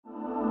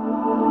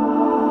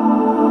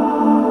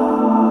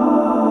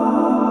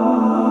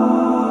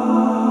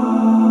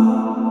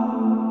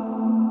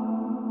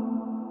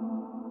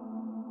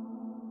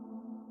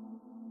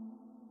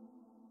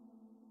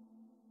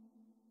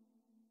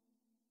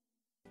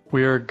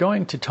We are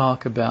going to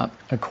talk about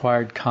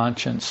acquired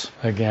conscience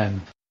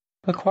again.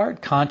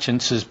 Acquired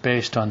conscience is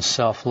based on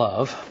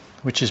self-love,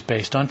 which is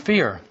based on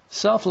fear.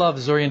 Self-love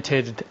is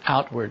orientated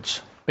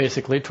outwards,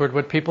 basically toward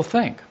what people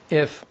think.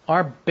 If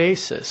our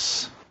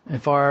basis,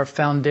 if our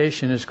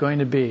foundation is going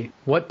to be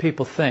what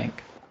people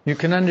think, you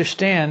can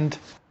understand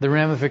the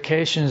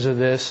ramifications of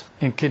this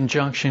in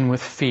conjunction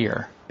with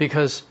fear.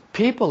 Because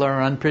people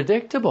are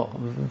unpredictable.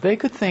 They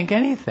could think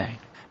anything.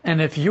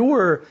 And if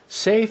your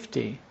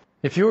safety,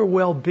 if your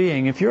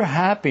well-being, if your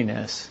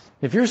happiness,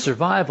 if your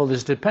survival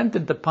is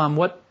dependent upon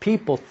what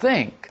people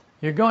think,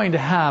 you're going to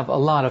have a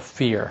lot of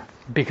fear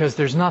because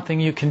there's nothing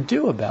you can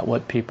do about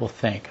what people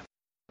think.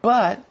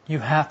 But you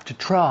have to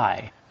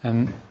try.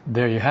 And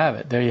there you have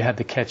it. There you have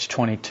the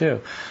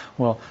catch-22.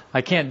 Well,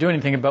 I can't do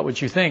anything about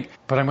what you think,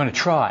 but I'm going to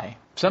try.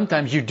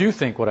 Sometimes you do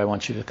think what I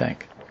want you to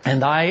think.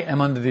 And I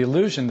am under the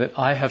illusion that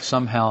I have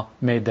somehow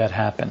made that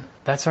happen.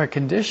 That's our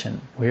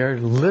condition. We are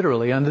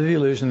literally under the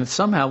illusion that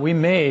somehow we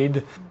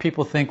made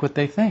people think what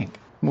they think.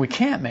 We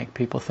can't make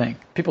people think.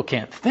 People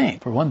can't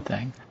think, for one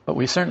thing, but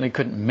we certainly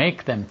couldn't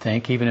make them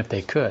think, even if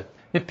they could.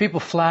 If people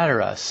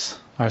flatter us,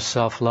 our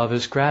self-love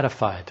is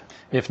gratified.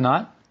 If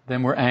not,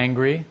 then we're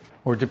angry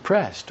or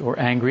depressed, or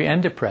angry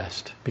and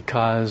depressed,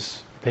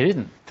 because they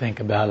didn't think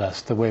about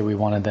us the way we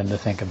wanted them to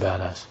think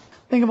about us.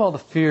 Think of all the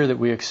fear that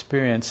we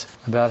experience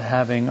about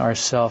having our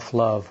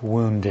self-love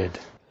wounded.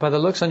 By the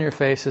looks on your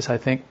faces, I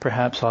think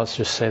perhaps I'll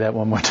just say that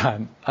one more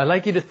time. I'd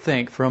like you to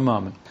think for a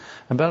moment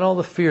about all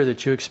the fear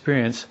that you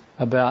experience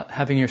about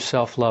having your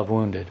self-love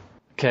wounded.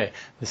 Okay,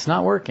 it's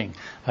not working.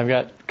 I've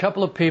got a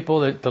couple of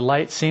people that the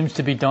light seems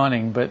to be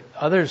dawning, but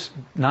others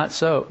not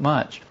so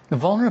much. The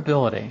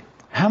vulnerability.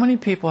 How many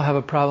people have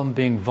a problem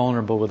being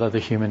vulnerable with other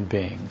human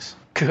beings?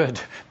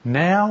 Good.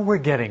 Now we're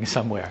getting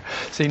somewhere.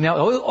 See,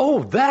 now,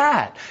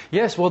 that!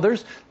 Yes, well,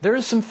 there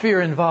is some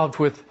fear involved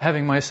with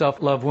having my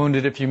self-love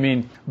wounded if you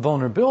mean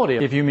vulnerability,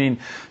 if you mean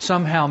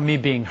somehow me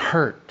being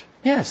hurt.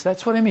 Yes,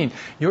 that's what I mean.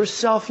 Your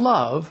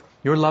self-love,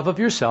 your love of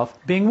yourself,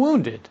 being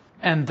wounded.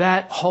 And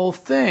that whole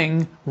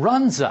thing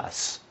runs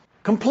us,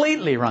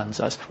 completely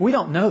runs us. We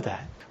don't know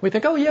that. We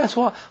think, oh, yes,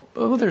 well,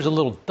 there's a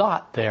little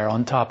dot there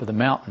on top of the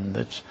mountain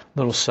that's a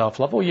little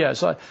self-love. Oh,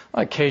 yes, I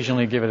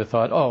occasionally give it a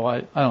thought. Oh,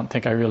 I don't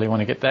think I really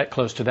want to get that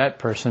close to that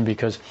person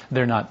because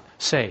they're not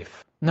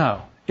safe.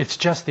 No, it's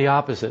just the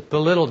opposite. The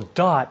little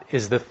dot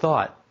is the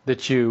thought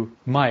that you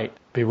might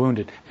be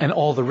wounded. And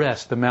all the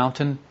rest, the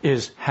mountain,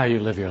 is how you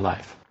live your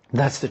life.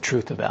 That's the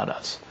truth about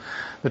us.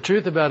 The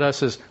truth about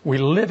us is we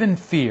live in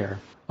fear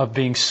of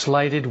being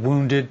slighted,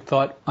 wounded,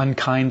 thought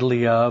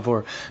unkindly of,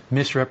 or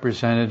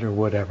misrepresented, or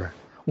whatever.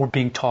 Or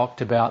being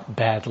talked about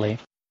badly.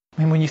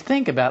 I mean, when you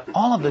think about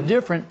all of the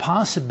different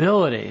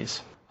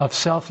possibilities of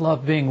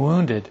self-love being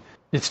wounded,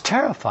 it's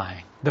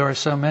terrifying. There are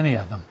so many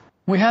of them.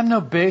 We have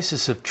no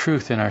basis of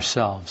truth in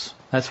ourselves.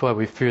 That's why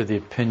we fear the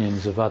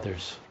opinions of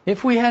others.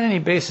 If we had any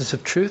basis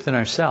of truth in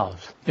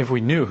ourselves, if we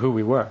knew who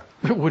we were,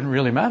 it wouldn't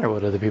really matter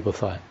what other people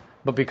thought.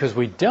 But because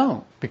we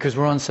don't, because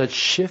we're on such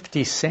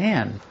shifty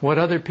sand, what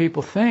other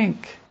people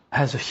think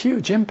has a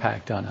huge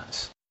impact on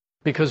us.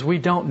 Because we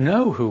don't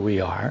know who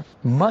we are.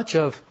 Much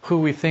of who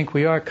we think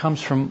we are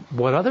comes from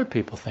what other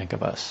people think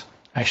of us.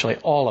 Actually,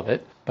 all of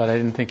it, but I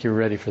didn't think you were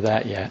ready for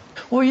that yet.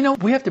 Well,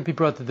 we have to be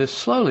brought to this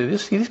slowly.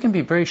 These can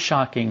be very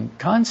shocking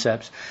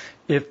concepts.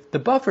 If the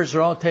buffers are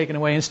all taken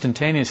away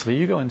instantaneously,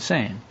 you go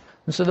insane.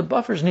 And so the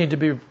buffers need to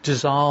be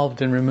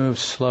dissolved and removed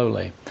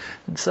slowly.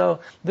 And so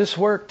this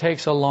work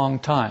takes a long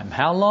time.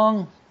 How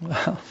long?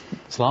 Well,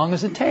 as long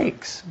as it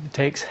takes. It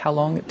takes how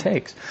long it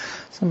takes.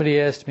 Somebody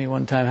asked me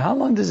one time, how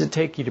long does it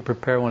take you to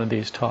prepare one of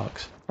these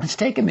talks? It's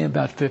taken me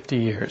about 50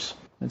 years,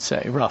 let's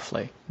say,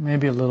 roughly.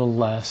 Maybe a little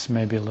less,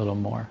 maybe a little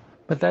more.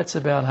 But that's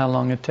about how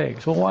long it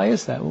takes. Well, why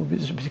is that? Well,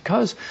 it's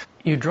because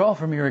you draw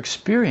from your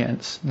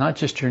experience, not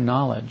just your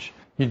knowledge.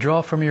 You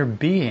draw from your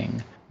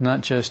being,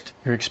 not just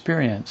your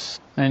experience.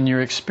 And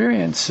your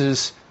experience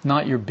is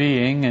not your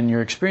being, and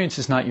your experience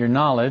is not your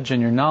knowledge,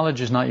 and your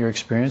knowledge is not your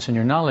experience, and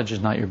your knowledge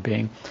is not your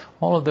being.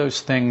 All of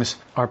those things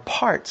are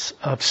parts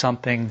of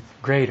something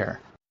greater.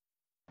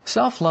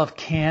 Self-love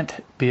can't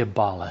be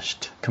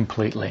abolished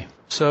completely.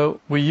 So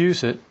we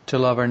use it to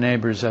love our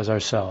neighbors as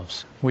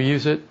ourselves. We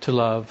use it to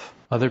love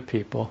other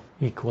people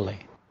equally.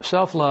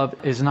 Self-love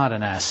is not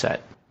an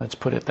asset, let's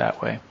put it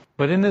that way.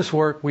 But in this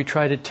work, we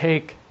try to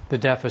take the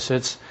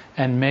deficits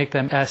and make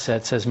them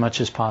assets as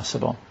much as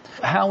possible.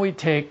 How we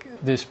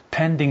take this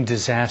pending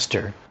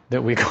disaster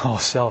that we call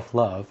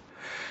self-love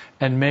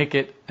and make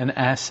it an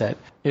asset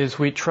is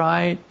we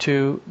try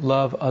to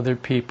love other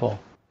people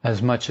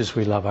as much as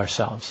we love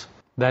ourselves.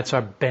 That's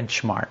our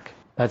benchmark.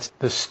 That's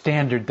the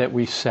standard that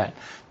we set.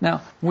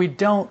 Now, we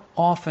don't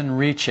often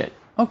reach it.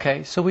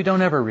 Okay, so we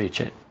don't ever reach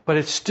it. But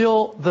it's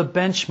still the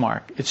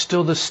benchmark. It's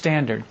still the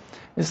standard.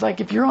 It's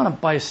like if you're on a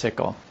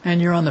bicycle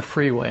and you're on the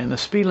freeway and the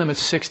speed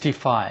limit's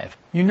 65.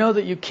 You know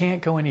that you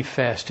can't go any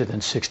faster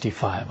than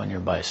 65 on your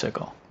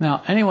bicycle.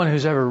 Now, anyone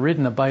who's ever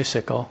ridden a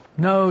bicycle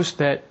knows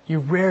that you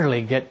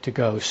rarely get to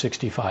go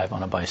 65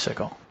 on a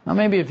bicycle. Now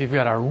maybe if you've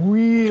got a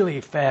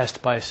really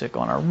fast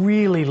bicycle on a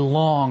really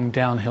long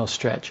downhill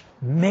stretch,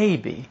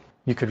 maybe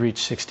you could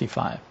reach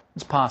 65.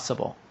 It's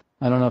possible.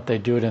 I don't know if they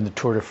do it in the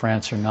Tour de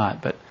France or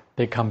not, but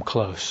they come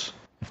close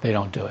if they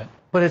don't do it.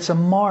 But it's a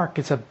mark,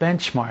 it's a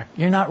benchmark.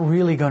 You're not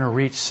really going to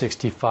reach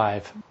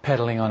 65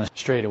 pedaling on a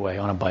straightaway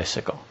on a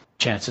bicycle.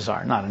 Chances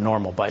are, not a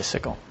normal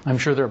bicycle. I'm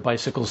sure there are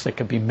bicycles that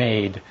could be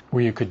made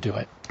where you could do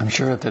it. I'm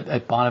sure that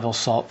at Bonneville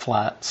Salt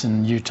Flats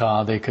in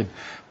Utah, they could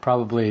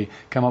probably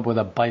come up with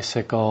a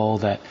bicycle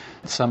that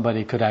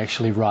somebody could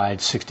actually ride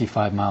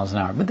 65 miles an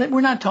hour. But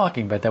we're not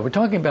talking about that. We're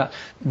talking about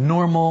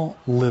normal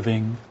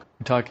living.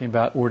 We're talking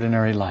about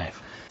ordinary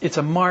life. It's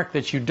a mark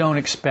that you don't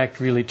expect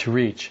really to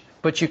reach,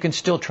 but you can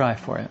still try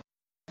for it.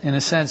 In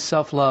a sense,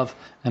 self-love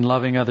and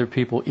loving other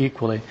people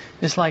equally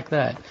is like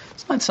that.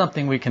 It's not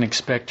something we can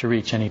expect to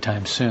reach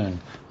anytime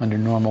soon under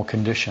normal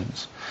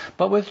conditions.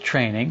 But with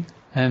training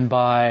and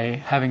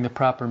by having the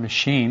proper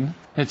machine,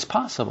 it's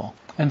possible.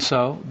 And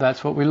so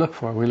that's what we look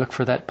for. We look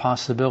for that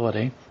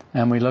possibility,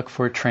 and we look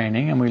for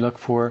training, and we look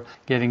for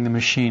getting the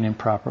machine in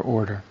proper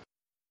order.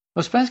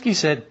 Ouspensky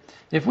said,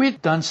 if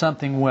we've done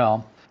something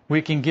well,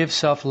 we can give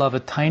self-love a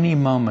tiny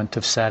moment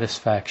of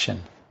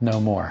satisfaction. No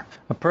more.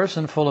 A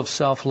person full of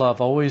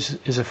self-love always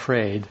is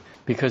afraid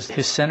because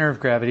his center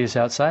of gravity is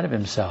outside of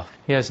himself.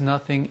 He has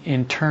nothing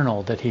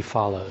internal that he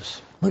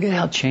follows. Look at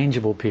how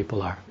changeable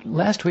people are.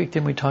 Last week,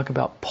 didn't we talk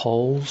about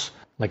polls,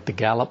 like the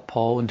Gallup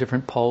poll and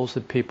different polls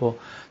that people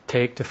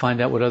take to find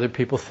out what other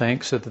people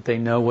think so that they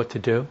know what to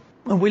do?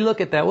 When we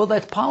look at that, well,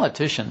 that's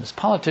politicians.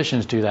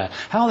 Politicians do that.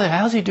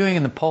 How's he doing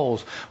in the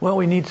polls? Well,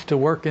 he needs to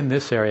work in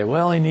this area.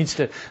 Well, he needs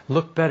to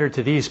look better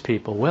to these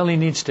people. Well, he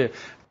needs to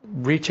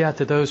reach out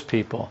to those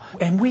people.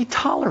 And we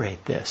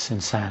tolerate this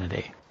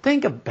insanity.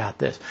 Think about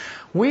this.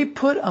 We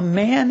put a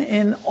man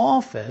in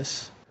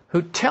office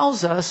who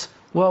tells us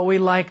what we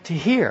like to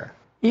hear,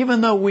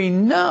 even though we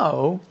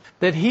know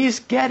that he's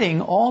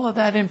getting all of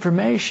that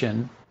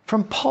information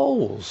from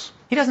polls.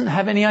 He doesn't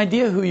have any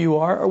idea who you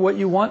are or what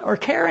you want or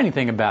care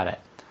anything about it.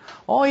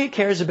 All he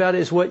cares about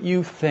is what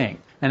you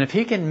think. And if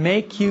he can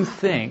make you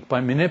think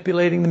by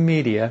manipulating the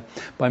media,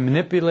 by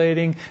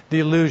manipulating the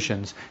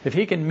illusions, if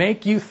he can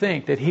make you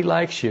think that he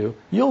likes you,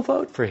 you'll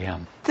vote for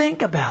him.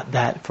 Think about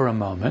that for a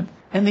moment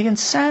and the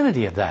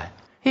insanity of that.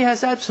 He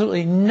has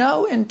absolutely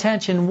no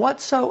intention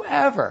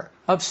whatsoever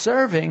of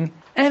serving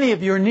any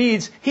of your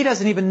needs. He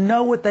doesn't even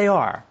know what they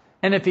are.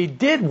 And if he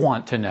did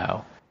want to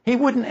know, he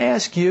wouldn't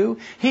ask you,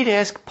 he'd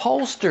ask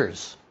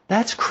pollsters.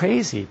 That's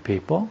crazy,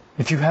 people.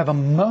 If you have a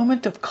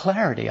moment of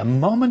clarity, a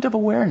moment of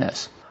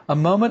awareness, a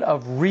moment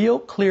of real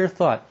clear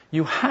thought,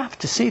 you have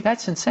to see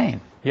that's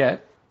insane.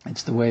 Yet,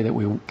 it's the way that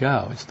we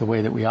go. It's the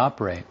way that we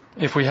operate.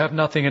 If we have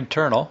nothing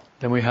internal,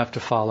 then we have to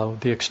follow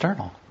the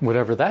external.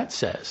 Whatever that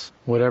says,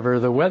 whatever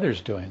the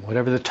weather's doing,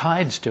 whatever the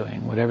tide's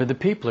doing, whatever the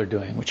people are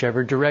doing,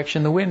 whichever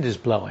direction the wind is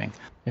blowing.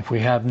 If we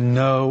have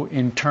no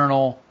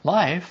internal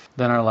life,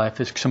 then our life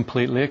is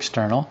completely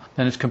external,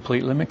 then it's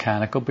completely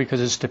mechanical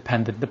because it's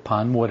dependent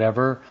upon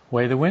whatever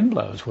way the wind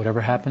blows,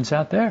 whatever happens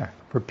out there.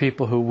 For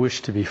people who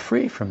wish to be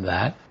free from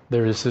that,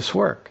 there is this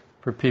work.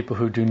 For people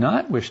who do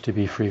not wish to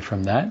be free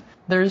from that,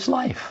 there is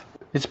life.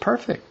 It's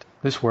perfect.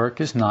 This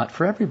work is not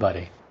for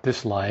everybody.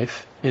 This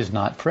life is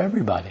not for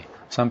everybody.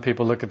 Some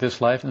people look at this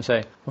life and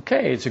say,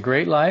 okay, it's a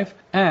great life,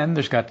 and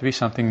there's got to be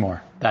something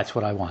more. That's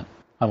what I want.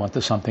 I want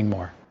the something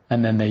more.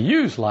 And then they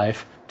use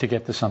life to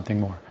get the something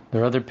more.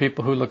 There are other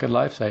people who look at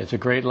life and say it's a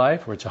great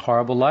life or it's a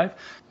horrible life,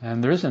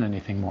 and there isn't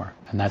anything more.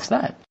 And that's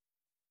that.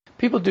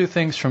 People do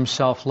things from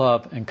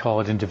self-love and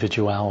call it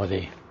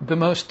individuality. The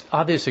most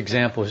obvious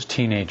example is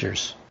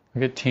teenagers.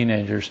 Look at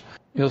teenagers.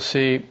 You'll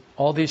see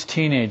all these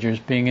teenagers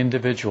being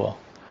individual,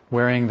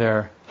 wearing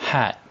their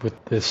hat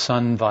with the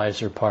sun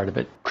visor part of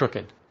it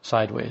crooked,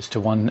 sideways to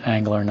one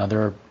angle or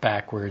another, or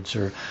backwards,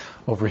 or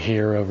over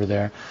here, over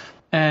there.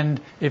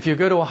 And if you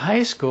go to a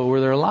high school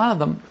where there are a lot of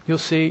them, you'll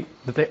see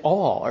that they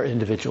all are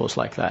individuals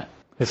like that.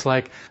 It's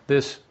like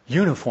this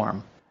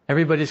uniform.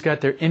 Everybody's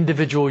got their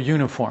individual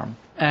uniform.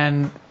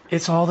 And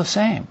it's all the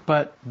same.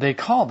 But they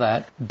call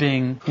that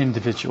being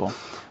individual.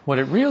 What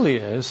it really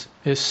is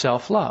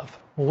self-love.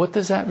 Well, what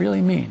does that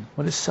really mean?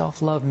 What does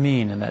self-love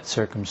mean in that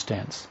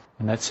circumstance,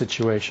 in that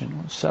situation?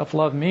 What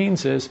self-love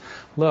means is,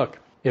 look,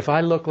 if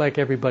I look like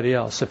everybody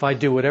else, if I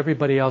do what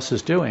everybody else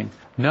is doing,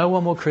 no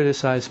one will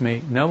criticize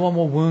me, no one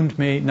will wound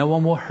me, no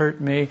one will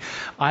hurt me.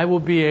 I will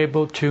be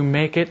able to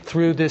make it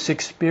through this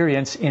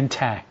experience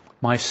intact.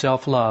 My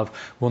self-love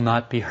will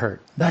not be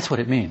hurt. That's what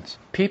it means.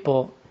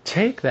 People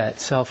take that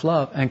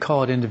self-love and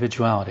call it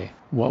individuality.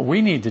 What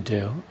we need to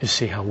do is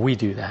see how we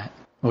do that.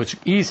 Well, it's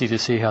easy to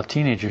see how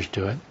teenagers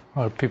do it,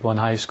 or people in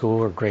high school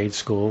or grade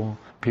school.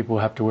 People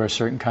have to wear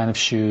certain kind of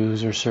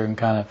shoes or certain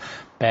kind of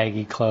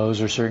baggy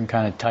clothes or certain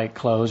kind of tight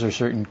clothes or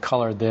certain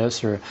color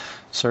this or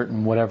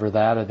certain whatever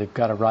that, or they've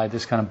got to ride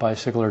this kind of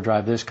bicycle or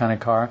drive this kind of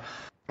car.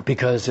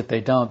 Because if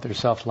they don't, their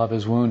self-love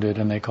is wounded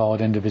and they call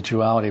it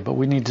individuality. But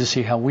we need to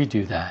see how we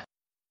do that.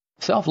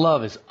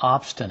 Self-love is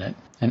obstinate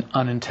and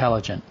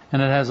unintelligent,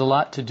 and it has a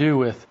lot to do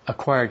with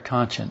acquired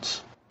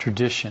conscience,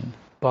 tradition,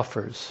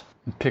 buffers,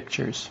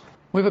 pictures.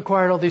 We've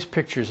acquired all these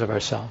pictures of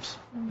ourselves.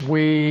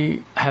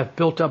 We have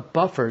built up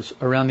buffers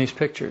around these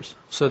pictures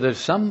so that if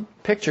some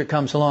picture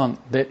comes along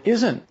that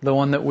isn't the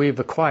one that we've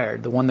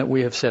acquired, the one that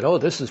we have said, oh,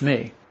 this is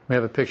me. We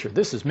have a picture.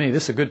 This is me.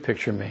 This is a good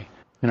picture of me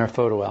in our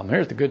photo album.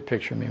 Here's the good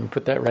picture of me. We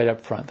put that right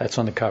up front. That's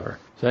on the cover.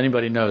 So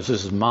anybody knows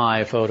this is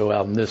my photo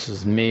album. This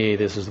is me.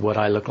 This is what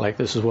I look like.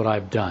 This is what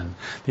I've done.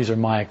 These are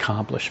my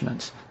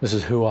accomplishments. This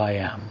is who I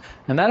am.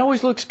 And that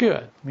always looks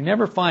good. We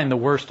never find the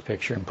worst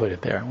picture and put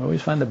it there. We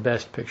always find the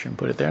best picture and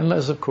put it there.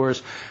 Unless, of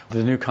course,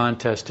 the new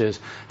contest is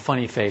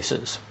funny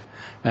faces.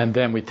 And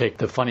then we take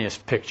the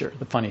funniest picture,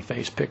 the funny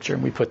face picture,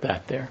 and we put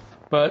that there.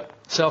 But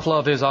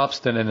self-love is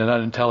obstinate and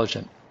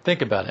unintelligent.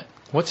 Think about it.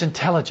 What's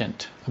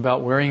intelligent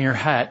about wearing your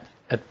hat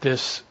at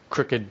this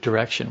crooked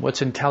direction?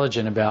 What's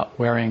intelligent about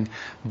wearing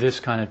this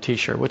kind of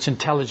t-shirt? What's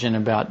intelligent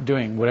about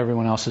doing what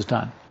everyone else has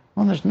done?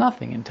 Well, there's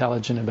nothing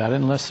intelligent about it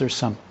unless there's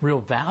some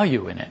real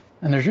value in it.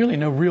 And there's really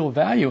no real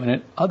value in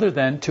it other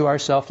than to our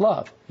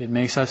self-love. It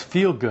makes us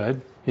feel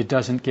good. It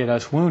doesn't get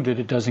us wounded.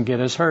 It doesn't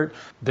get us hurt.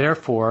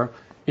 Therefore,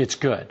 it's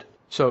good.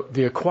 So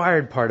the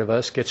acquired part of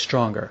us gets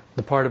stronger.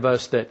 The part of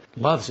us that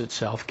loves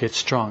itself gets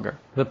stronger.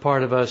 The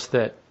part of us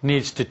that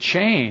needs to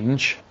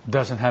change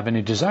doesn't have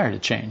any desire to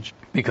change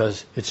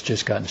because it's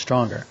just gotten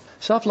stronger.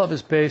 Self-love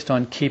is based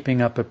on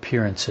keeping up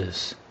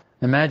appearances.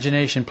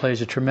 Imagination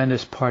plays a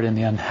tremendous part in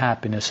the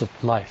unhappiness of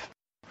life.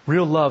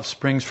 Real love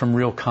springs from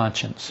real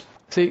conscience.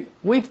 See,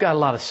 we've got a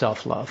lot of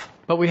self-love,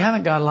 but we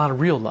haven't got a lot of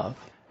real love.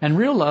 And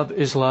real love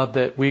is love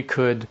that we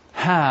could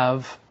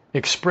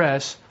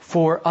express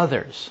for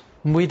others.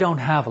 We don't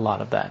have a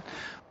lot of that.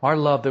 Our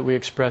love that we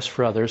express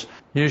for others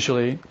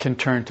usually can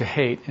turn to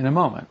hate in a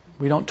moment.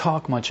 We don't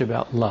talk much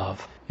about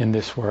love in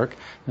this work,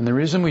 and the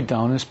reason we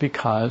don't is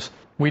because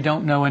we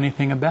don't know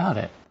anything about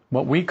it.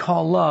 What we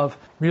call love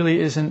really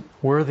isn't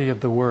worthy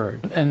of the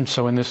word. And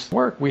so in this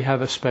work we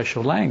have a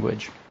special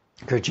language.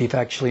 Gurdjieff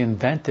actually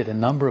invented a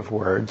number of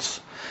words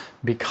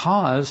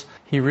because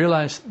he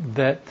realized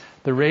that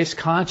the race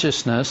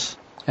consciousness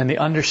and the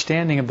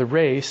understanding of the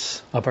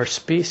race of our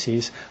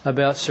species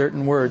about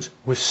certain words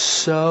was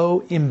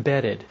so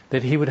embedded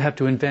that he would have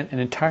to invent an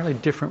entirely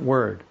different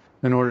word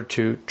in order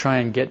to try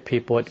and get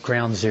people at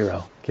ground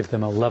zero, give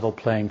them a level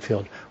playing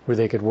field where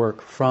they could work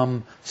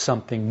from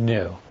something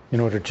new in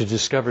order to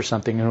discover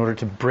something, in order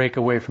to break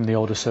away from the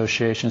old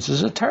associations. This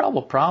is a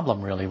terrible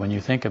problem, really, when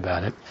you think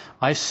about it.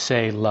 I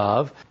say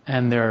love,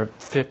 and there are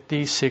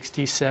 50,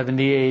 60,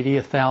 70, 80,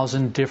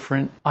 1,000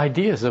 different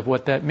ideas of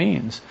what that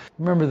means.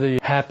 Remember the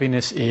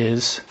happiness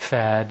is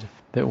fad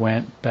that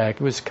went back,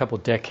 it was a couple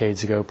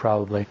decades ago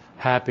probably.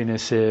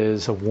 Happiness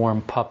is a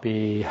warm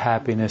puppy,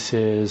 happiness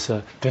is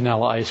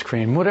vanilla ice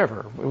cream,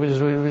 whatever. It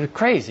was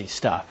crazy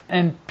stuff.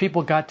 And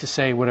people got to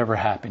say whatever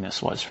happiness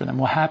was for them.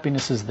 Well,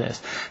 happiness is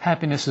this.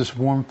 Happiness is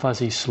warm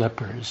fuzzy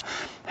slippers.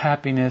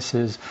 Happiness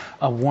is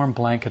a warm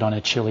blanket on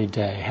a chilly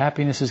day.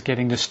 Happiness is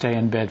getting to stay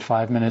in bed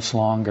 5 minutes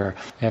longer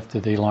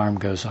after the alarm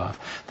goes off.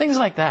 Things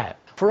like that.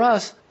 For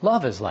us,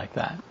 love is like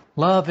that.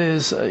 Love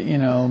is,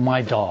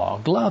 my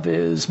dog. Love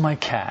is my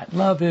cat.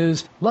 Love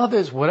is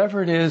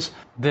whatever it is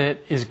that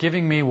is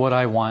giving me what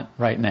I want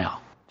right now.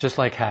 Just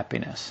like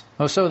happiness.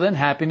 Oh, so then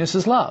happiness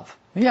is love.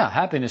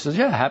 Happiness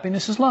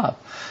is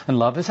love. And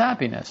love is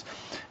happiness.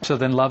 So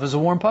then love is a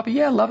warm puppy?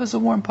 Yeah, love is a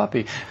warm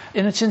puppy.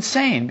 And it's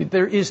insane.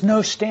 There is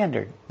no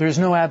standard. There's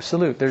no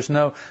absolute. There's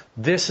no,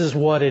 this is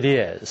what it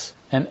is.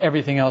 And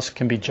everything else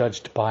can be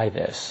judged by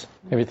this.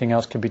 Everything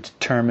else can be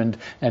determined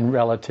and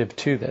relative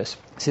to this.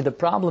 See, the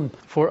problem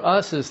for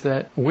us is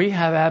that we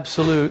have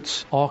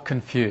absolutes all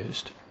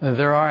confused.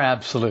 There are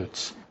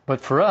absolutes.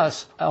 But for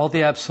us, all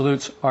the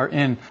absolutes are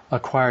in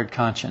acquired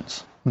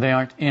conscience. They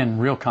aren't in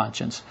real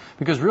conscience.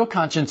 Because real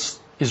conscience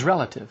is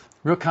relative.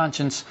 Real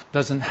conscience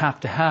doesn't have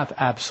to have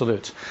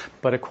absolutes.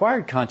 But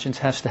acquired conscience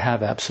has to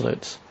have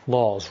absolutes.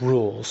 Laws,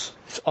 rules.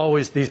 It's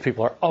always, these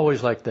people are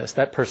always like this.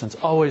 That person's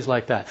always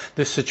like that.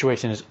 This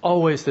situation is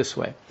always this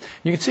way.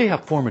 You can see how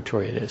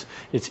formatory it is.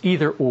 It's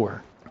either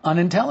or.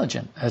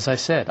 Unintelligent, as I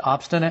said.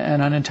 Obstinate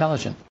and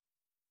unintelligent.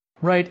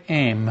 Right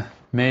aim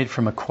made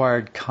from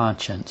acquired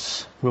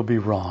conscience will be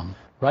wrong.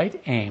 Right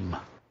aim.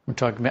 We're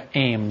talking about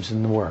aims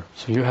in the work.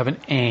 So you have an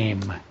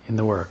aim in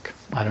the work.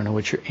 I don't know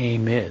what your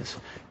aim is.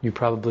 You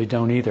probably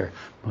don't either.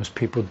 Most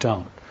people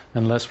don't.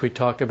 Unless we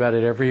talk about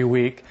it every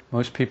week,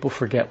 most people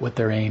forget what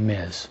their aim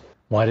is.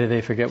 Why do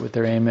they forget what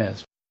their aim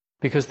is?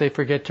 Because they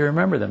forget to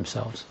remember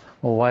themselves.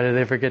 Well, why do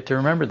they forget to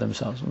remember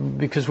themselves?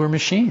 Because we're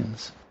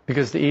machines.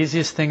 Because the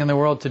easiest thing in the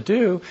world to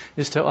do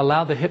is to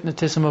allow the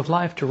hypnotism of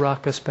life to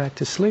rock us back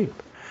to sleep.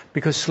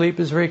 Because sleep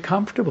is very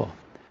comfortable.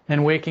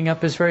 And waking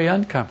up is very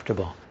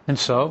uncomfortable. And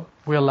so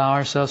we allow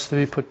ourselves to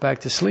be put back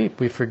to sleep.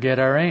 We forget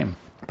our aim.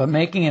 But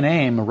making an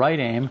aim, a right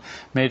aim,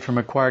 made from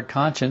acquired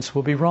conscience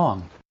will be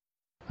wrong.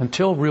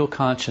 Until real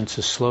conscience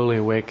is slowly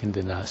awakened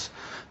in us,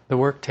 the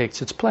work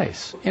takes its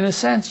place. In a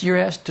sense, you're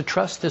asked to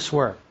trust this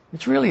work.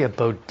 It's really a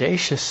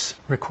bodacious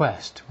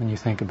request when you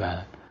think about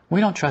it. We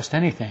don't trust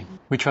anything.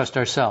 We trust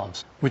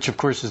ourselves, which of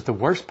course is the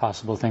worst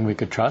possible thing we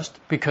could trust,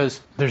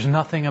 because there's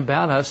nothing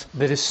about us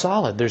that is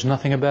solid. There's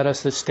nothing about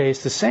us that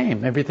stays the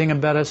same. Everything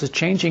about us is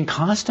changing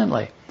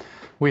constantly.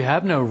 We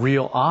have no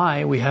real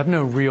I. We have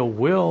no real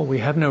will. We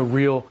have no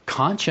real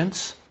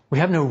conscience. We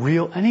have no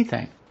real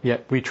anything.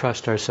 Yet we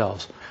trust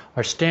ourselves.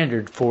 Our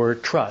standard for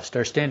trust,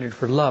 our standard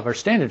for love, our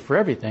standard for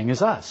everything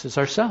is us, is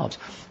ourselves.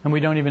 And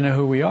we don't even know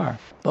who we are.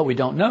 But we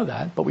don't know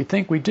that, but we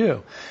think we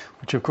do,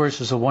 which of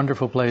course is a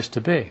wonderful place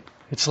to be.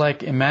 It's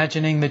like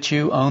imagining that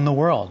you own the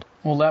world.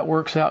 Well, that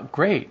works out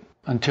great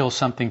until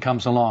something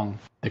comes along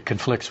that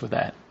conflicts with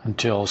that.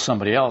 Until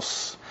somebody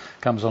else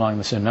comes along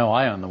and says, no,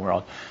 I own the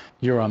world.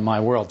 You're on my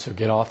world, so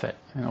get off it.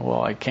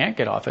 Well, I can't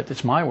get off it.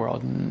 It's my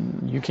world,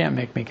 and you can't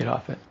make me get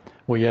off it.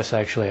 Well, yes,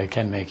 actually, I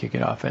can make you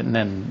get off it. And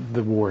then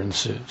the war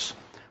ensues,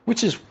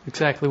 which is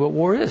exactly what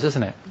war is,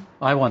 isn't it?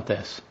 I want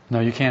this. No,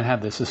 you can't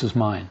have this. This is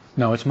mine.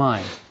 No, it's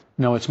mine.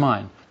 No, it's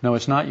mine. No,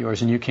 it's not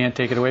yours, and you can't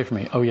take it away from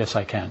me. Oh, yes,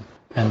 I can.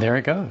 And there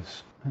it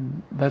goes.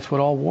 And that's what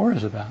all war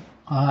is about.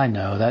 I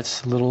know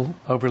that's a little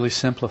overly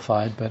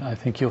simplified, but I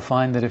think you'll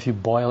find that if you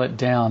boil it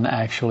down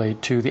actually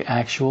to the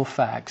actual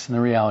facts and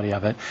the reality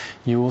of it,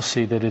 you will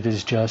see that it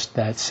is just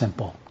that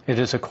simple. It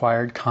is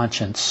acquired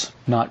conscience,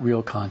 not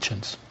real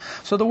conscience.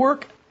 So the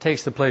work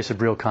takes the place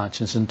of real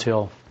conscience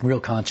until real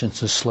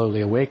conscience is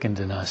slowly awakened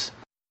in us.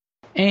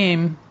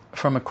 Aim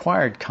from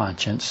acquired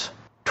conscience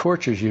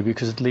tortures you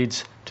because it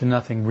leads to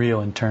nothing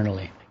real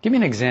internally. Give me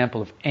an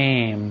example of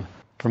aim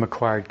from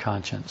acquired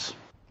conscience.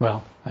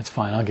 Well, that's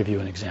fine. I'll give you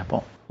an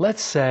example.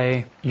 Let's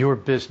say your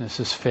business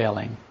is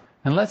failing.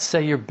 And let's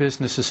say your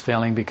business is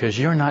failing because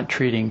you're not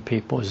treating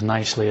people as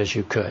nicely as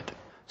you could.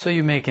 So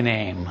you make an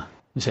aim.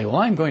 You say, well,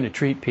 I'm going to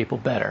treat people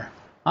better.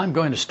 I'm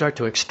going to start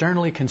to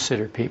externally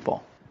consider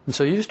people. And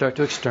so you start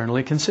to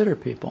externally consider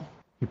people.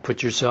 You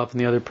put yourself in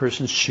the other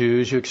person's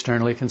shoes, you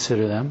externally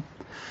consider them,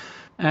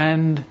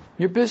 and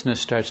your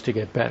business starts to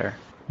get better.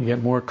 You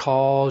get more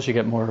calls, you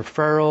get more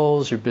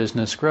referrals, your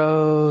business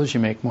grows, you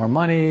make more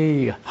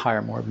money, you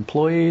hire more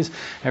employees,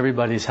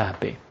 everybody's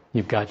happy.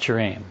 You've got your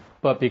aim.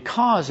 But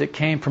because it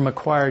came from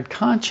acquired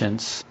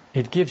conscience,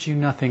 it gives you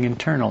nothing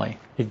internally.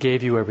 It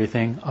gave you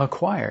everything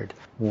acquired.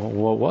 Well,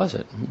 what was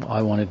it?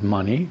 I wanted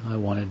money. I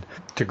wanted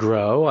to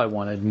grow. I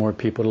wanted more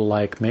people to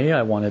like me.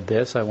 I wanted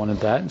this. I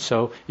wanted that. And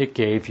so it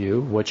gave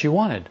you what you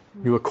wanted.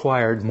 You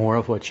acquired more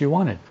of what you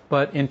wanted.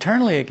 But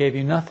internally it gave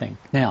you nothing.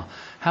 Now,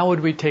 how would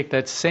we take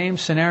that same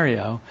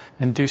scenario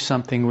and do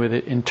something with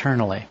it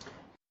internally?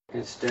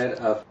 Instead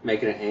of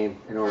making an aim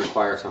in order to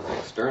acquire something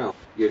external,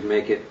 you'd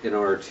make it in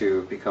order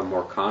to become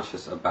more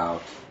conscious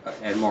about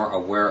and more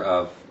aware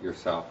of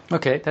yourself.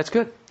 Okay, that's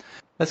good.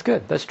 That's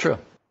good. That's true.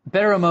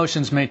 Better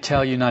emotions may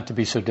tell you not to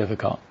be so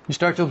difficult. You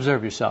start to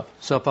observe yourself,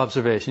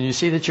 self-observation. You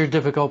see that you're a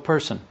difficult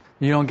person.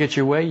 You don't get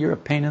your way, you're a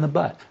pain in the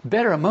butt.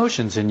 Better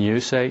emotions in you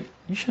say,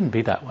 you shouldn't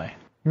be that way.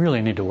 You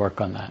really need to work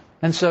on that.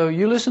 And so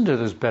you listen to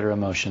those better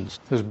emotions,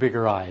 those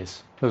bigger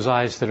eyes, those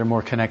eyes that are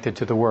more connected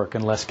to the work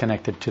and less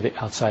connected to the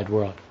outside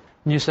world.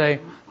 And you say,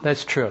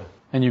 that's true.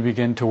 And you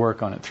begin to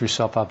work on it through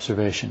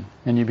self-observation.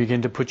 And you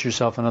begin to put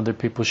yourself in other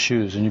people's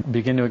shoes. And you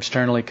begin to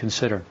externally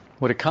consider.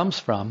 What it comes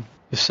from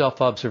is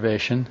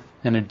self-observation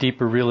and a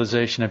deeper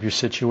realization of your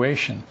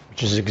situation,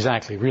 which is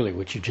exactly really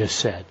what you just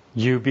said.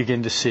 You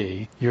begin to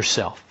see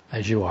yourself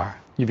as you are.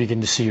 You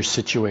begin to see your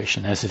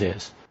situation as it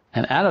is.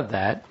 And out of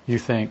that, you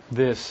think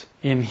this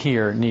in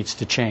here needs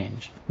to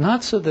change.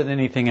 Not so that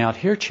anything out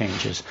here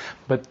changes,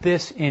 but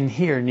this in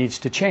here needs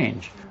to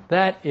change.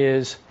 That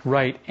is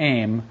right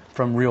aim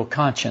from real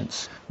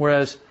conscience.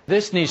 Whereas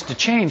this needs to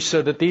change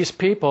so that these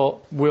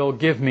people will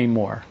give me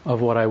more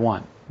of what I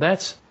want.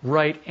 That's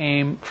right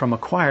aim from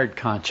acquired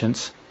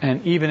conscience,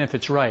 and even if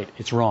it's right,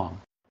 it's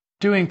wrong.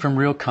 Doing from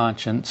real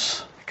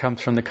conscience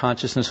comes from the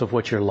consciousness of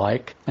what you're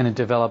like, and it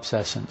develops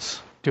essence.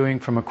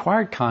 Doing from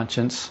acquired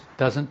conscience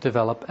doesn't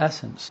develop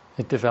essence.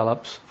 It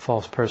develops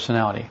false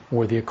personality,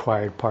 or the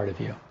acquired part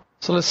of you.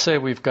 So let's say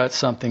we've got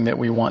something that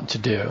we want to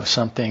do,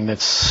 something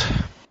that's,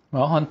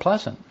 well,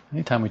 unpleasant.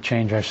 Anytime we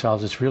change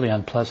ourselves, it's really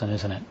unpleasant,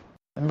 isn't it?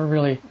 I've never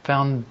really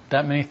found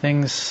that many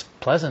things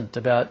pleasant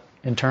about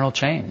internal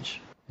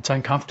change. It's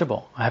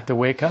uncomfortable. I have to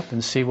wake up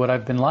and see what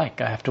I've been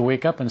like. I have to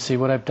wake up and see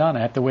what I've done.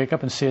 I have to wake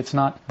up and see it's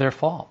not their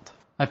fault.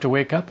 I have to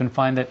wake up and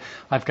find that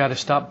I've got to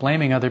stop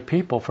blaming other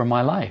people for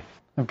my life.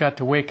 I've got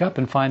to wake up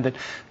and find that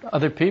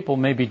other people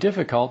may be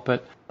difficult,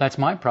 but that's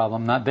my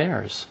problem, not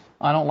theirs.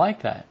 I don't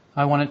like that.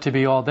 I want it to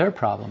be all their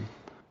problem.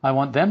 I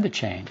want them to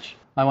change.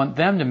 I want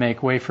them to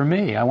make way for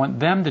me. I want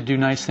them to do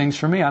nice things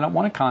for me. I don't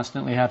want to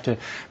constantly have to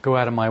go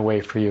out of my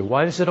way for you.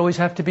 Why does it always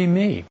have to be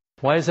me?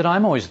 Why is it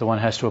I'm always the one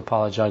who has to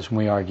apologize when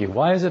we argue?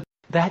 Why is it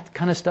that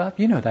kind of stuff?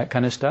 You know that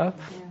kind of stuff.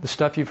 Yeah. The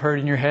stuff you've heard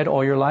in your head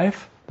all your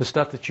life. The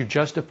stuff that you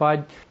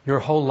justified your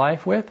whole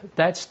life with.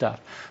 That stuff.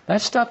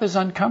 That stuff is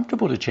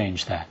uncomfortable to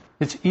change that.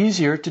 It's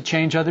easier to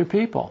change other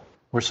people.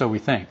 Or so we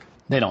think.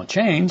 They don't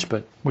change,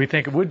 but we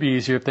think it would be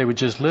easier if they would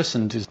just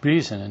listen to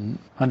reason and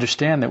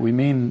understand that we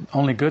mean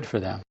only good for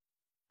them.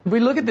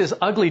 We look at this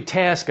ugly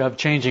task of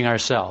changing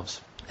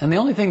ourselves. And the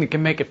only thing that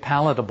can make it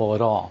palatable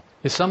at all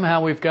is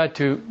somehow we've got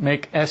to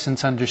make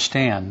essence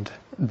understand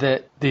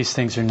that these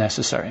things are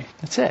necessary.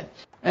 That's it.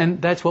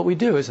 And that's what we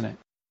do, isn't it?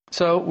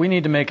 So we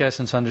need to make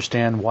essence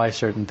understand why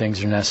certain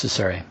things are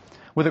necessary.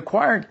 With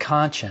acquired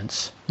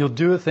conscience, you'll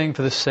do a thing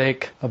for the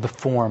sake of the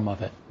form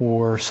of it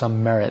or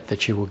some merit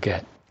that you will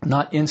get,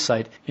 not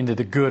insight into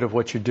the good of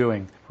what you're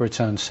doing for its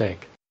own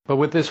sake. But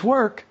with this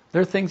work,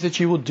 there are things that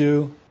you will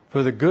do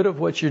for the good of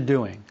what you're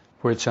doing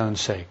for its own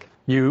sake.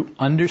 You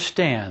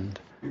understand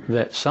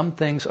that some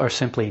things are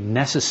simply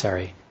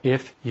necessary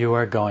if you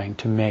are going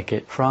to make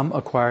it from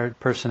acquired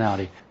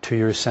personality to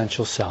your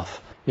essential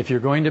self. If you're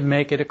going to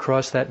make it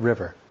across that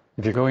river,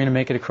 if you're going to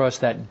make it across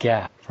that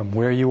gap from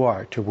where you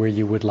are to where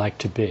you would like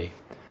to be,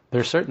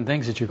 there are certain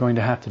things that you're going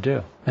to have to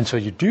do. And so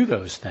you do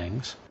those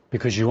things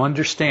because you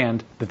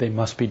understand that they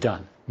must be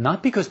done.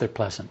 Not because they're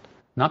pleasant,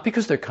 not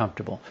because they're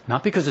comfortable,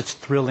 not because it's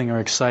thrilling or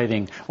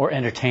exciting or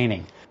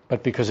entertaining,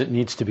 but because it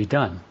needs to be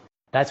done.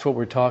 That's what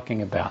we're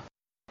talking about.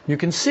 You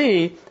can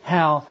see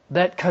how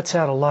that cuts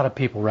out a lot of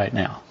people right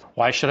now.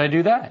 Why should I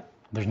do that?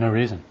 There's no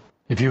reason.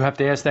 If you have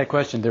to ask that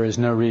question, there is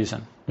no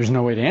reason. There's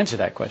no way to answer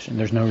that question.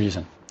 There's no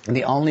reason. And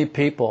the only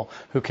people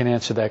who can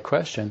answer that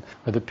question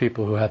are the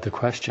people who have the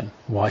question.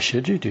 Why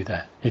should you do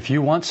that? If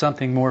you want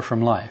something more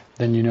from life,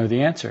 then you know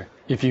the answer.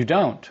 If you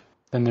don't,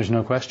 then there's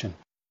no question.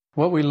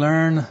 What we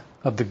learn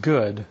of the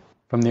good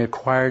from the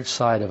acquired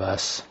side of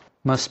us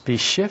must be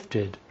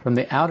shifted from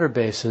the outer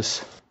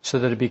basis so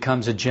that it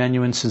becomes a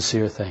genuine,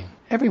 sincere thing.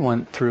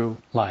 Everyone through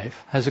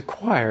life has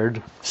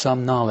acquired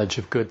some knowledge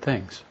of good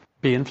things,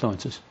 be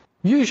influences.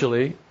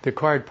 Usually, the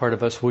acquired part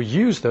of us will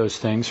use those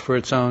things for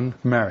its own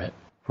merit,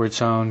 for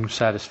its own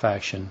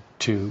satisfaction,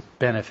 to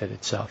benefit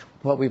itself.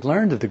 What we've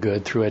learned of the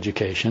good through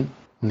education,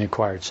 on the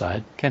acquired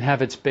side, can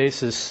have its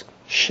basis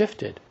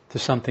shifted to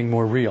something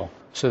more real,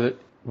 so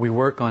that we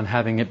work on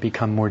having it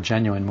become more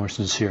genuine, more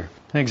sincere.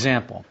 An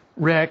example.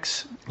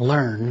 Rex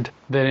learned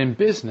that in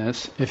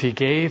business, if he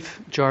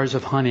gave jars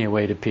of honey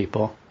away to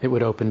people, it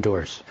would open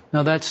doors.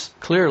 Now that's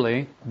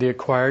clearly the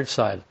acquired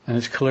side, and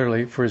it's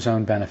clearly for his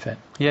own benefit.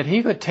 Yet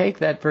he could take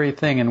that very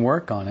thing and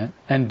work on it,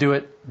 and do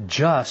it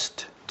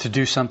just to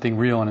do something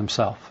real in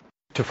himself,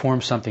 to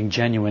form something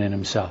genuine in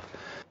himself,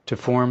 to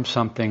form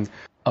something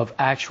of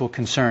actual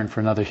concern for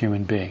another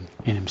human being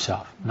in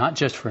himself. Not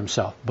just for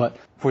himself, but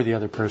for the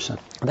other person.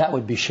 That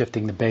would be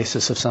shifting the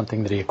basis of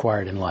something that he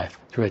acquired in life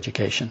through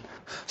education.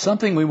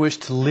 Something we wish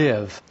to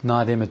live,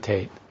 not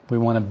imitate. We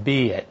want to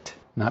be it,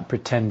 not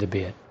pretend to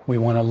be it. We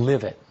want to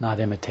live it, not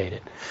imitate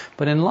it.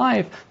 But in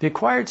life, the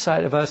acquired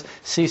side of us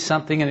sees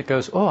something and it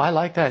goes, oh, I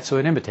like that, so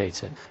it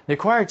imitates it. The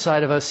acquired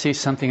side of us sees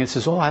something and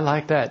says, oh, I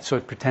like that, so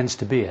it pretends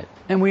to be it.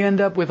 And we end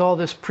up with all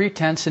this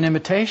pretense and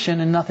imitation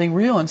and nothing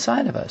real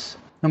inside of us.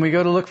 And we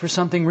go to look for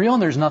something real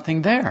and there's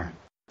nothing there.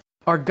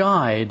 Our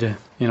guide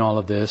in all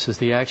of this is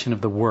the action of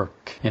the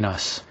work in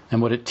us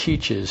and what it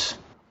teaches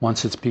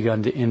once it's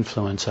begun to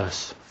influence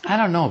us. I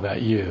don't know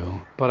about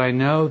you, but I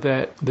know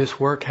that this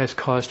work has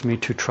caused me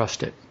to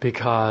trust it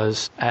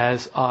because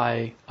as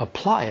I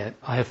apply it,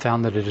 I have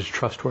found that it is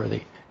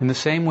trustworthy. In the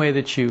same way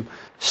that you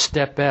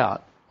step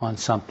out on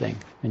something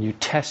and you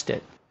test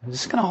it, is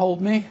this going to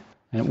hold me?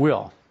 And it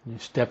will. You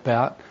step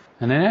out.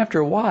 And then after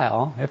a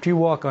while, after you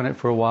walk on it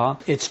for a while,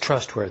 it's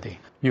trustworthy.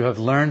 You have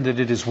learned that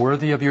it is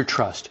worthy of your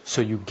trust,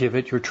 so you give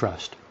it your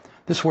trust.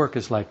 This work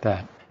is like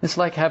that. It's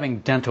like having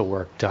dental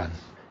work done.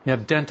 You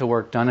have dental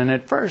work done, and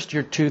at first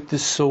your tooth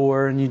is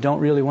sore and you don't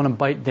really want to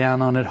bite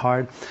down on it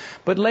hard.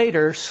 But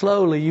later,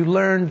 slowly, you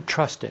learn to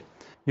trust it.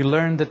 You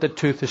learn that the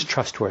tooth is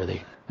trustworthy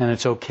and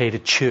it's okay to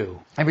chew.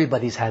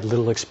 Everybody's had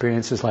little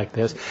experiences like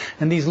this.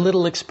 And these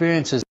little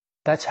experiences,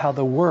 that's how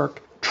the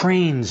work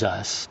trains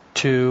us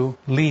to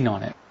lean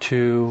on it,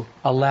 to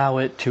allow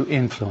it to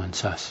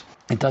influence us.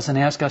 It doesn't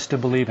ask us to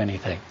believe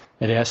anything.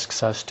 It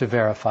asks us to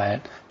verify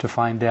it, to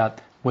find out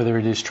whether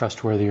it is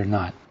trustworthy or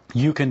not.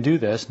 You can do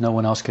this. No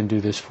one else can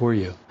do this for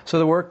you. So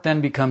the work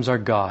then becomes our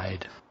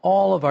guide.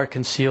 All of our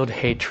concealed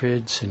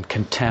hatreds and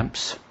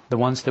contempts, the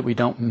ones that we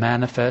don't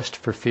manifest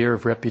for fear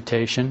of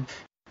reputation,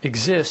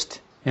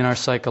 exist in our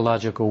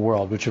psychological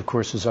world, which of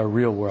course is our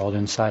real world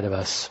inside of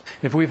us.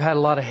 If we've had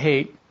a lot of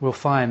hate, we'll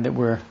find that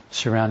we're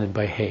surrounded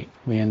by hate.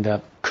 We end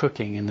up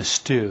cooking in the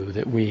stew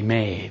that we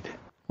made.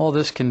 All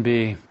this can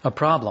be a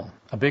problem,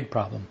 a big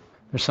problem.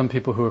 There's some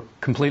people who are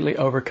completely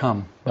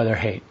overcome by their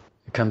hate.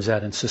 It comes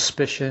out in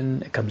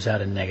suspicion, it comes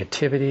out in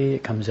negativity,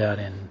 it comes out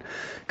in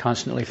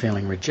constantly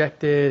feeling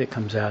rejected, it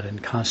comes out in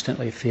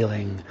constantly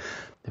feeling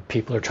that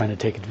people are trying to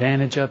take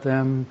advantage of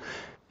them.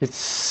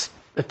 It's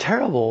a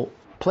terrible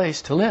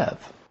place to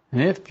live.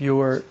 And if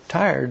you're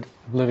tired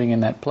of living in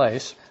that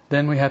place,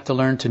 then we have to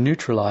learn to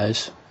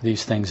neutralize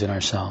these things in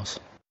ourselves.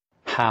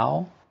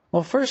 How?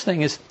 Well, first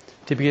thing is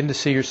to begin to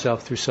see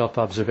yourself through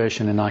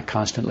self-observation and not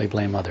constantly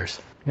blame others.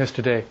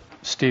 Yesterday,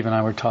 Steve and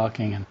I were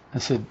talking, and I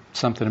said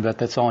something about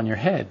that's all in your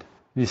head.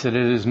 And he said,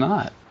 it is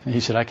not. And he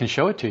said, I can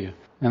show it to you.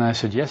 And I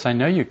said, yes, I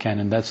know you can,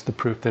 and that's the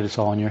proof that it's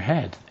all in your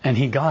head. And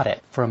he got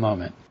it for a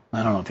moment.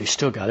 I don't know if he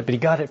still got it, but he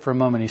got it for a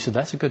moment. He said,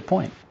 that's a good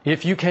point.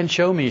 If you can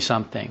show me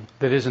something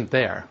that isn't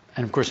there,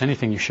 and of course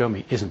anything you show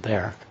me isn't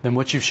there, then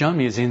what you've shown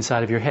me is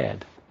inside of your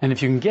head. And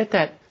if you can get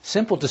that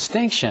simple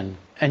distinction,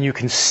 and you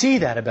can see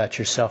that about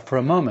yourself for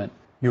a moment,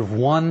 you've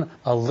won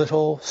a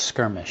little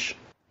skirmish.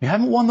 You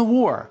haven't won the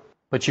war,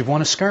 but you've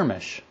won a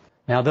skirmish.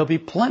 Now there'll be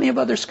plenty of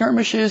other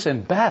skirmishes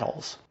and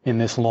battles in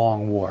this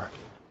long war.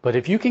 But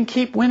if you can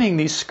keep winning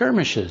these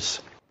skirmishes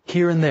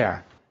here and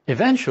there,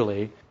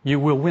 eventually you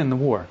will win the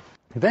war.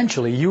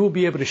 Eventually, you will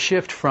be able to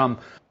shift from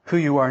who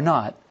you are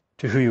not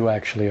to who you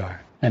actually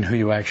are. And who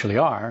you actually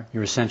are,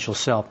 your essential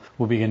self,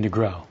 will begin to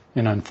grow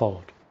and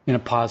unfold in a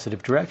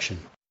positive direction.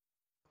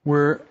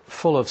 We're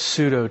full of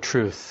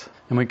pseudo-truth,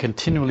 and we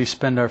continually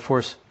spend our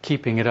force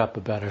keeping it up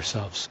about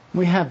ourselves.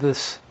 We have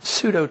this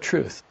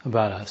pseudo-truth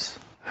about us,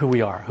 who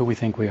we are, who we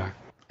think we are.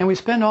 And we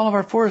spend all of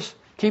our force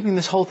keeping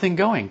this whole thing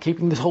going,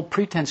 keeping this whole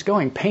pretense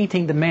going,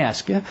 painting the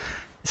mask. Yeah?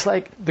 It's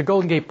like the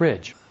Golden Gate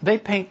Bridge. They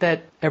paint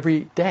that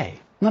every day.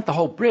 Not the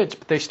whole bridge,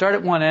 but they start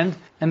at one end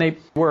and they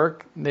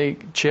work, they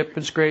chip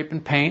and scrape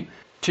and paint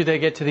till they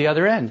get to the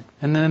other end.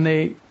 And then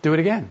they do it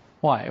again.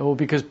 Why? Well,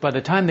 because by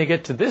the time they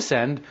get to this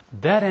end,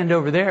 that end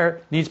over there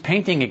needs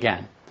painting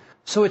again.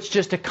 So it's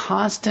just a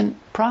constant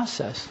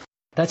process.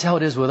 That's how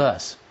it is with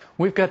us.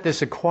 We've got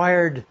this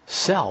acquired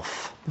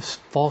self, this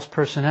false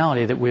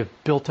personality that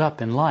we've built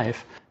up in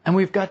life, and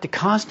we've got to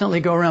constantly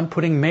go around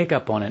putting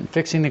makeup on it and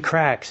fixing the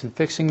cracks and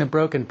fixing the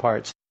broken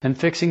parts and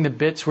fixing the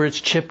bits where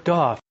it's chipped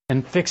off.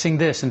 And fixing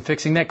this and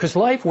fixing that, because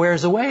life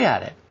wears away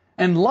at it.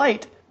 And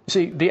light,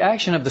 see, the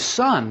action of the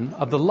sun,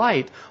 of the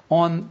light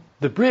on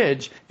the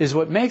bridge is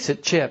what makes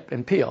it chip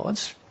and peel.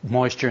 It's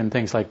moisture and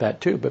things like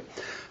that too. But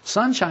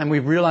sunshine,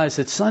 we've realized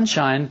that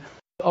sunshine,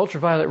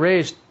 ultraviolet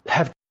rays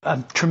have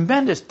a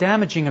tremendous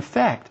damaging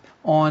effect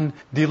on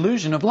the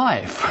illusion of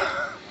life.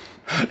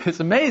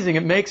 It's amazing.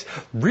 It makes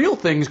real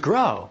things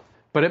grow,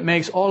 but it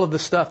makes all of the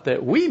stuff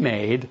that we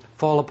made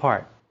fall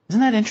apart.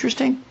 Isn't that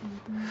interesting?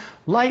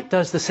 Light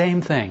does the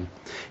same thing.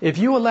 If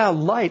you allow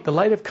light, the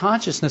light of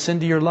consciousness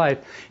into your life,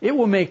 it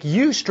will make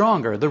you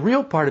stronger. The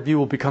real part of you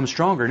will become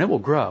stronger and it will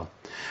grow.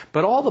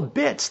 But all the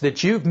bits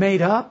that you've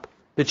made up,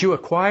 that you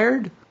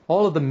acquired,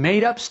 all of the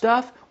made up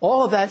stuff,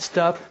 all of that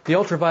stuff, the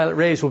ultraviolet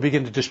rays will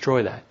begin to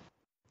destroy that.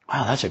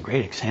 Wow, that's a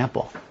great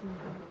example.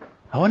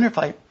 I wonder if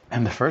I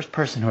am the first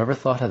person who ever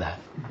thought of that.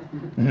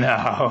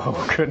 No,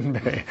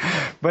 couldn't be.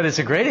 But it's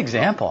a great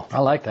example. I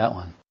like that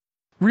one.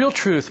 Real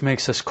truth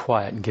makes us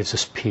quiet and gives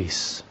us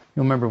peace.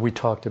 You'll remember we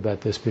talked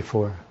about this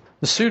before.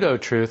 The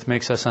pseudo-truth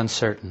makes us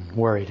uncertain,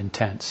 worried, and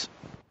tense.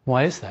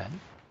 Why is that?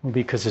 Well,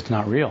 because it's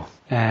not real.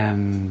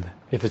 And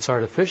if it's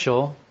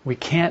artificial, we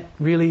can't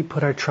really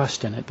put our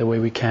trust in it the way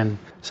we can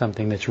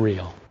something that's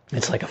real.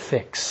 It's like a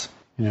fix.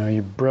 You know,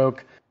 you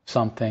broke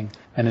something,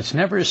 and it's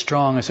never as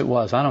strong as it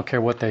was. I don't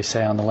care what they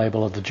say on the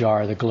label of the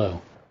jar or the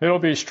glue. It'll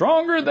be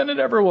stronger than it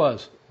ever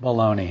was.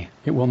 Baloney.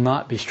 It will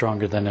not be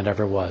stronger than it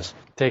ever was.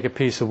 Take a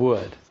piece of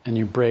wood, and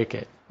you break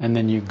it, and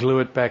then you glue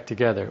it back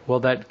together.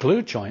 Well, that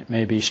glue joint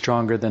may be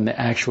stronger than the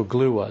actual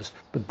glue was,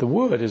 but the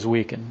wood is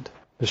weakened.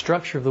 The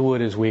structure of the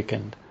wood is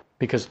weakened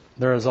because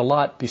there is a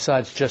lot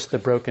besides just the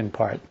broken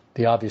part,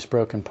 the obvious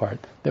broken part,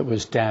 that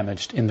was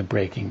damaged in the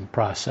breaking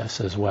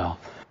process as well.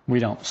 We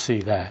don't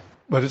see that.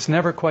 But it's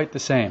never quite the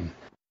same.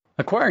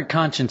 Acquired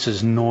conscience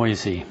is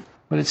noisy,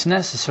 but it's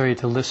necessary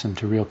to listen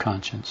to real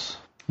conscience.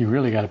 You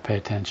really got to pay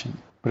attention.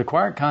 But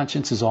acquired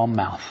conscience is all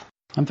mouth.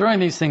 I'm throwing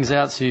these things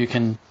out so you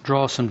can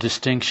draw some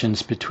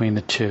distinctions between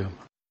the two.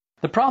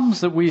 The problems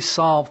that we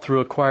solve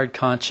through acquired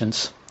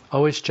conscience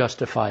always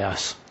justify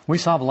us. We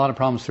solve a lot of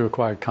problems through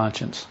acquired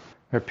conscience.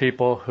 There are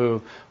people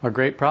who are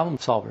great problem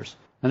solvers,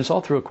 and it's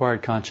all through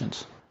acquired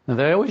conscience. And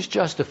they always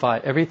justify,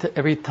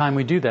 every time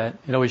we do that,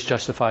 it always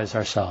justifies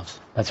ourselves.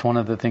 That's one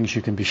of the things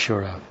you can be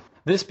sure of.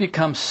 This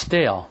becomes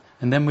stale,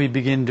 and then we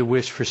begin to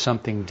wish for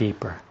something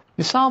deeper.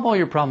 You solve all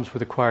your problems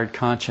with acquired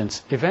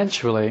conscience,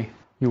 eventually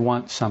you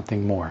want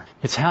something more.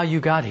 It's how you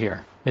got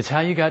here. It's how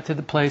you got to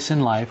the place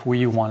in life where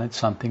you wanted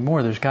something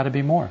more. There's got to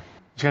be more.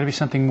 There's got to be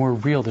something more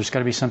real. There's got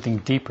to be something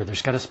deeper.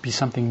 There's got to be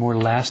something more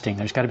lasting.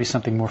 There's got to be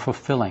something more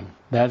fulfilling.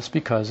 That's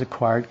because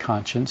acquired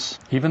conscience,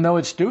 even though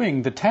it's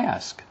doing the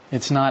task,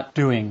 it's not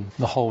doing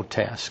the whole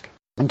task.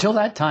 Until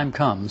that time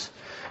comes,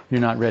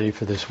 you're not ready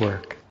for this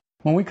work.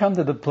 When we come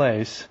to the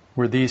place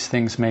where these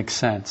things make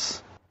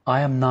sense,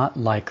 I am not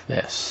like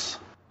this.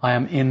 I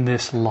am in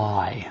this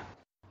lie.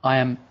 I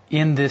am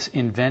in this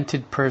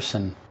invented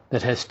person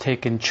that has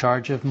taken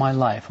charge of my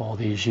life all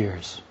these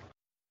years.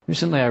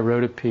 Recently I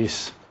wrote a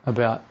piece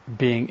about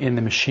being in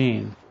the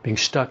machine, being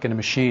stuck in a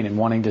machine and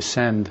wanting to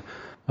send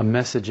a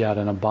message out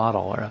in a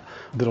bottle or a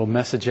little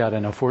message out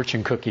in a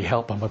fortune cookie.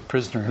 Help, I'm a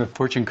prisoner in a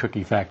fortune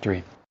cookie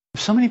factory.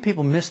 So many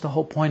people miss the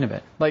whole point of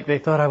it. Like they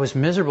thought I was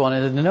miserable, and I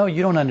said, no,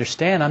 you don't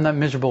understand. I'm not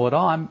miserable at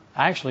all. I'm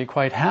actually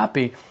quite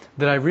happy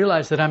that I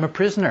realized that I'm a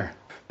prisoner.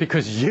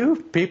 Because you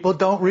people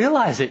don't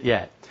realize it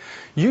yet.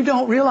 You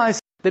don't realize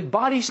that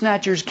body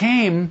snatchers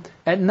came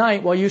at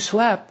night while you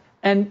slept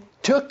and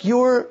took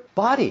your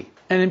body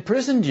and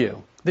imprisoned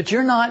you. That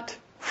you're not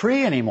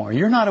free anymore.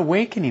 You're not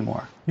awake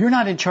anymore. You're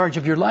not in charge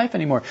of your life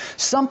anymore.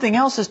 Something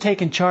else has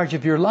taken charge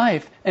of your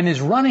life and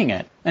is running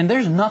it. And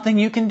there's nothing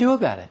you can do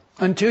about it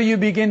until you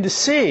begin to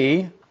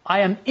see, I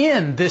am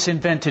in this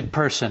invented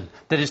person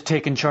that has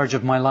taken charge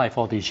of my life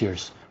all these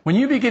years. When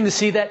you begin to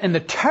see that and the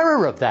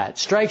terror of that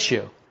strikes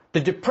you,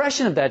 the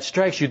depression of that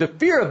strikes you, the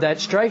fear of that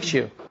strikes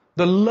you,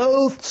 the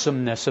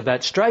loathsomeness of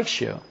that strikes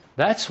you,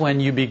 that's when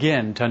you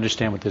begin to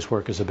understand what this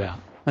work is about.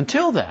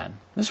 Until then,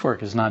 this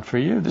work is not for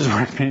you.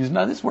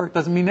 This work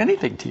doesn't mean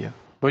anything to you.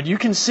 But you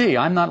can see,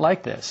 I'm not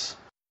like this.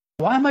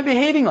 Why am I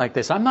behaving like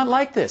this? I'm not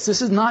like this.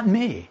 This is not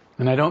me.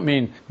 And I don't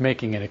mean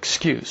making an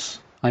excuse.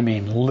 I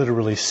mean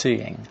literally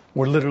seeing.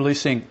 We're literally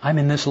seeing, I'm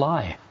in this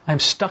lie. I'm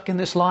stuck in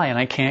this lie and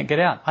I can't get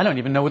out. I don't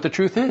even know what the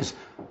truth is.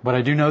 But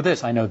I do know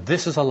this. I know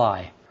this is a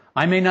lie.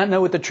 I may not know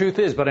what the truth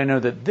is, but I know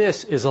that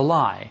this is a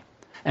lie.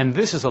 And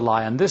this is a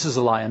lie, and this is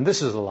a lie, and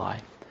this is a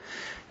lie.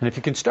 And if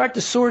you can start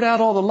to sort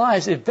out all the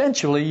lies,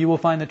 eventually you will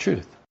find the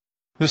truth.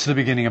 This is the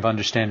beginning of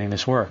understanding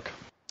this work.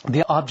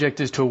 The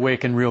object is to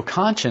awaken real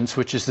conscience,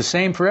 which is the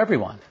same for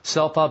everyone.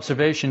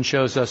 Self-observation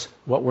shows us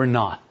what we're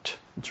not.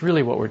 It's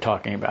really what we're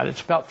talking about.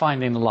 It's about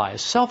finding the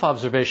lies.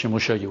 Self-observation will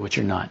show you what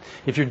you're not.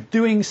 If you're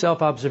doing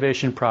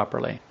self-observation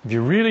properly, if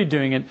you're really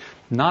doing it,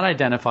 not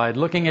identified,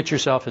 looking at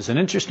yourself as an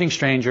interesting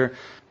stranger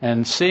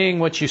and seeing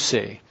what you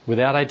see,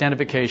 without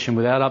identification,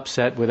 without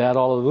upset, without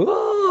all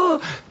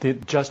of the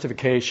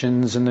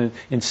justifications and the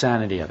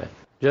insanity of it.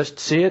 Just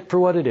see it for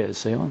what it is.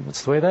 Say, well,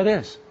 that's the way that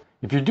is.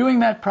 If you're doing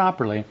that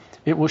properly,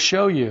 it will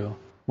show you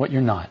what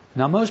you're not.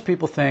 Now, most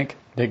people think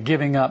that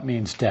giving up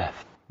means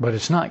death. But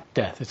it's not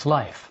death, it's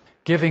life.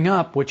 Giving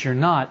up what you're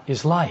not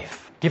is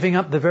life. Giving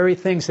up the very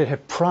things that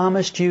have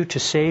promised you to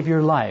save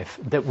your life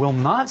that will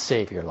not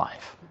save your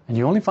life. And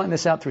you only find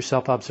this out through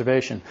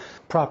self-observation,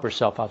 proper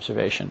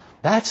self-observation.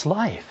 That's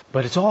life.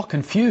 But it's all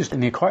confused in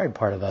the acquired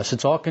part of us.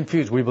 It's all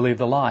confused. We believe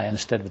the lie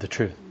instead of the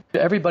truth.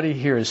 Everybody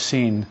here has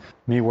seen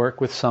me work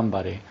with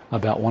somebody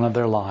about one of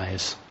their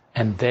lies,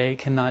 and they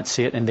cannot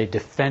see it, and they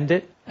defend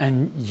it,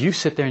 and you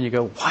sit there and you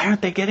go, why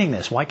aren't they getting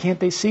this? Why can't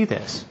they see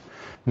this?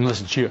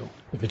 Unless it's you.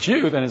 If it's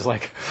you, then it's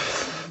like,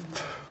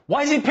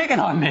 why is he picking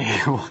on me?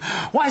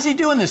 Why is he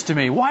doing this to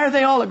me? Why are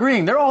they all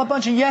agreeing? They're all a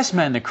bunch of yes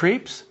men, the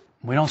creeps.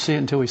 We don't see it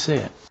until we see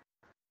it.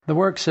 The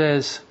work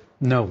says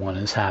no one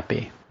is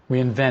happy. We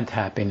invent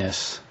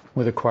happiness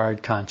with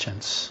acquired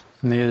conscience.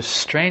 And the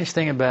strange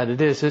thing about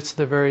it is, it's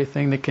the very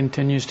thing that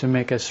continues to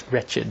make us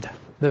wretched.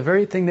 The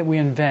very thing that we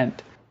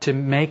invent to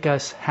make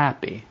us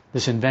happy.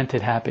 This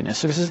invented happiness.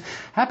 So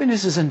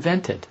happiness is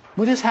invented.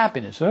 What is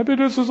happiness?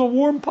 Happiness is a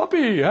warm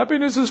puppy.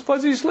 Happiness is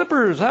fuzzy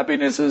slippers.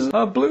 Happiness is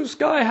a blue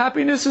sky.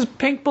 Happiness is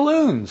pink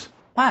balloons.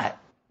 What?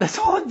 That's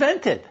all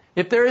invented.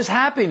 If there is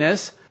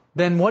happiness,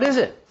 then what is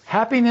it?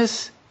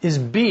 Happiness is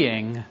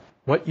being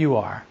what you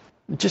are.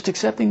 Just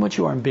accepting what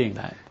you are and being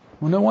that.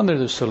 Well, no wonder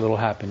there's so little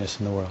happiness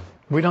in the world.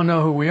 We don't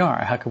know who we are.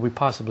 How could we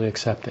possibly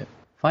accept it?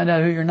 Find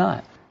out who you're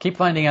not. Keep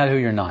finding out who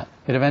you're not.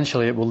 And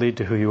eventually it will lead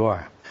to who you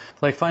are.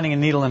 It's like finding a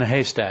needle in a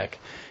haystack.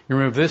 You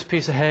remove this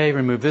piece of hay,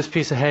 remove this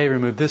piece of hay,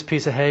 remove this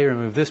piece of hay,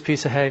 remove this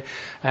piece of hay,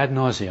 ad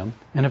nauseum.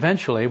 And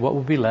eventually what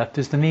will be left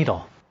is the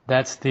needle.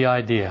 That's the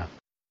idea.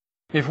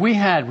 If we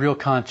had real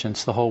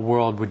conscience, the whole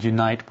world would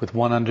unite with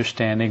one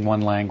understanding,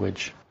 one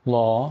language.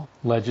 Law,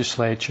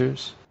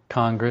 legislatures,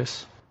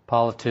 Congress,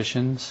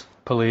 politicians,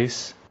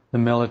 police, the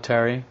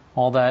military,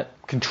 all that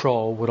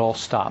control would all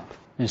stop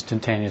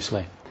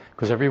instantaneously.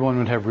 Because everyone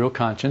would have real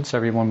conscience,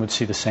 everyone would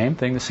see the same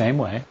thing the same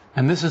way.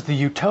 And this is the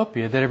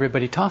utopia that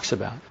everybody talks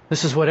about.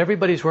 This is what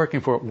everybody's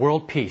working for,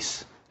 world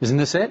peace. Isn't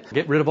this it?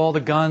 Get rid of all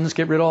the guns,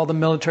 get rid of all the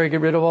military,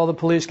 get rid of all the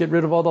police, get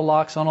rid of all the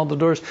locks on all the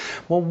doors.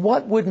 Well,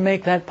 what would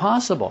make that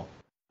possible?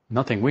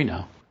 Nothing we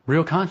know.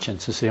 Real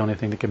conscience is the only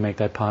thing that can make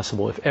that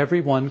possible. If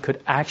everyone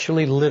could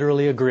actually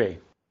literally agree.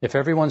 If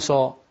everyone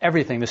saw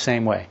everything the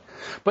same way.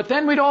 But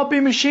then we'd all be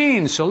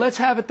machines, so let's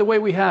have it the way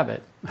we have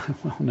it.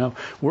 Well, no,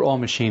 we're all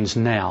machines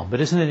now.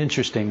 But isn't it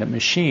interesting that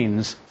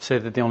machines say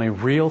that the only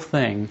real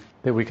thing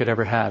that we could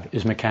ever have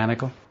is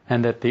mechanical,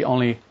 and that the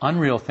only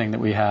unreal thing that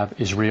we have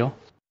is real?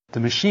 The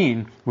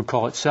machine would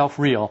call itself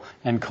real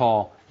and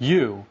call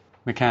you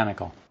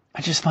mechanical.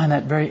 I just find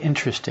that very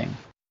interesting.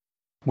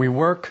 We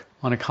work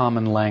on a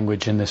common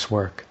language in this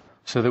work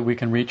so that we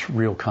can reach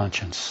real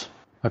conscience.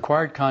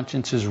 Acquired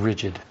conscience is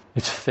rigid.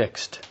 It's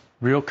fixed.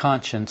 Real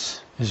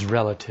conscience is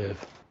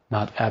relative,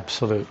 not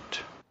absolute.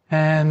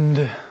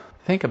 And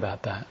think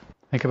about that.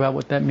 Think about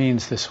what that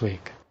means this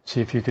week.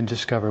 See if you can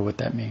discover what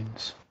that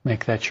means.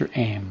 Make that your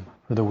aim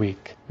for the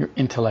week, your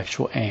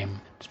intellectual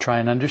aim, to try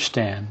and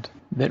understand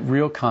that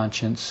real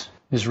conscience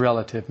is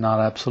relative, not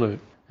absolute,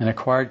 and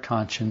acquired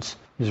conscience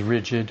is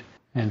rigid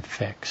and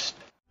fixed.